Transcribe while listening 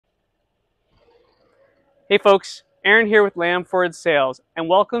Hey folks, Aaron here with Lamb Ford Sales, and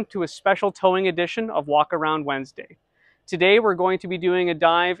welcome to a special towing edition of Walk Around Wednesday. Today we're going to be doing a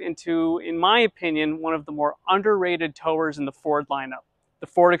dive into, in my opinion, one of the more underrated towers in the Ford lineup, the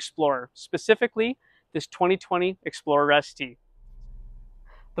Ford Explorer, specifically this 2020 Explorer ST.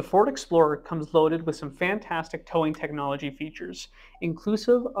 The Ford Explorer comes loaded with some fantastic towing technology features,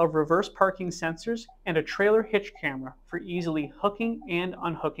 inclusive of reverse parking sensors and a trailer hitch camera for easily hooking and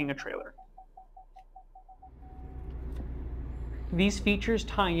unhooking a trailer. These features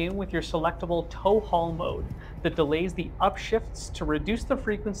tie in with your selectable tow haul mode that delays the upshifts to reduce the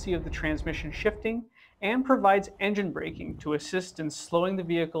frequency of the transmission shifting and provides engine braking to assist in slowing the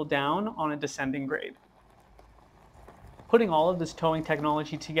vehicle down on a descending grade. Putting all of this towing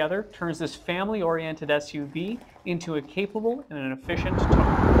technology together turns this family-oriented SUV into a capable and an efficient tow.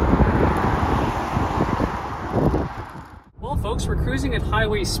 Well folks, we're cruising at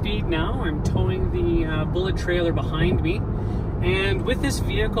highway speed now. I'm towing the bullet trailer behind me. And with this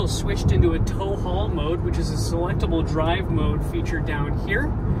vehicle switched into a tow haul mode, which is a selectable drive mode featured down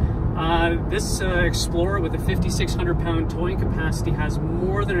here, this Explorer with a 5,600 pound towing capacity has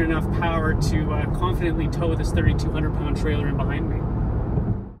more than enough power to confidently tow this 3,200 pound trailer in behind me.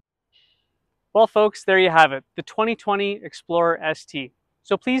 Well folks, there you have it, the 2020 Explorer ST.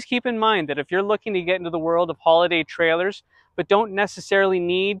 So please keep in mind that if you're looking to get into the world of holiday trailers, but don't necessarily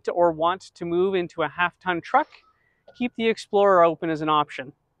need to or want to move into a half-ton truck, keep the Explorer open as an option.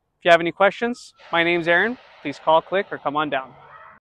 If you have any questions, my name's Aaron. Please call, click, or come on down.